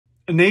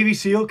A Navy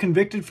SEAL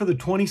convicted for the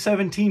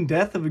 2017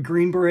 death of a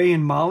Green Beret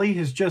in Mali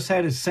has just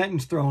had his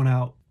sentence thrown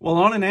out. While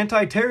on an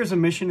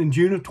anti-terrorism mission in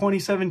June of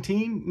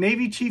 2017,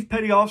 Navy Chief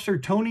Petty Officer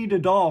Tony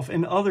DeDolph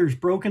and others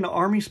broke into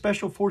Army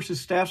Special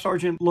Forces Staff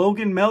Sergeant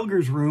Logan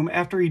Melgar's room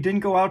after he didn't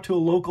go out to a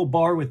local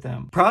bar with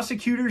them.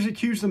 Prosecutors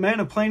accused the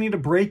men of planning to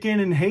break in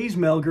and haze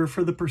Melgar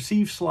for the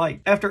perceived slight.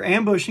 After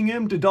ambushing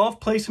him, DeDolph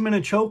placed him in a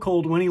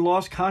chokehold when he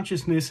lost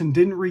consciousness and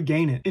didn't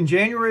regain it. In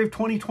January of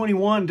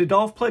 2021,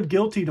 DeDolph pled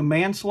guilty to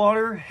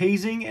manslaughter,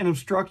 hazing, and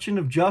obstruction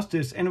of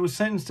justice and was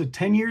sentenced to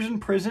 10 years in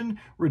prison,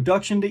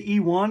 reduction to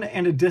E1,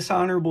 and a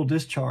dishonorable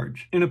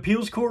discharge. An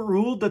appeals court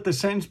ruled that the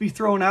sentence be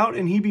thrown out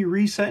and he be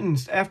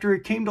resentenced after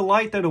it came to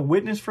light that a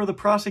witness for the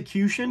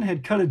prosecution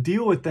had cut a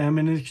deal with them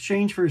in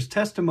exchange for his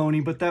testimony,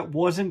 but that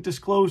wasn't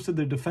disclosed to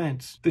the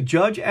defense. The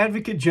Judge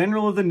Advocate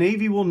General of the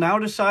Navy will now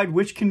decide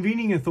which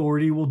convening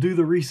authority will do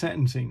the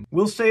resentencing.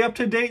 We'll stay up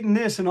to date in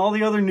this and all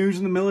the other news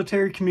in the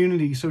military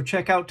community, so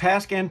check out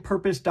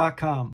taskandpurpose.com.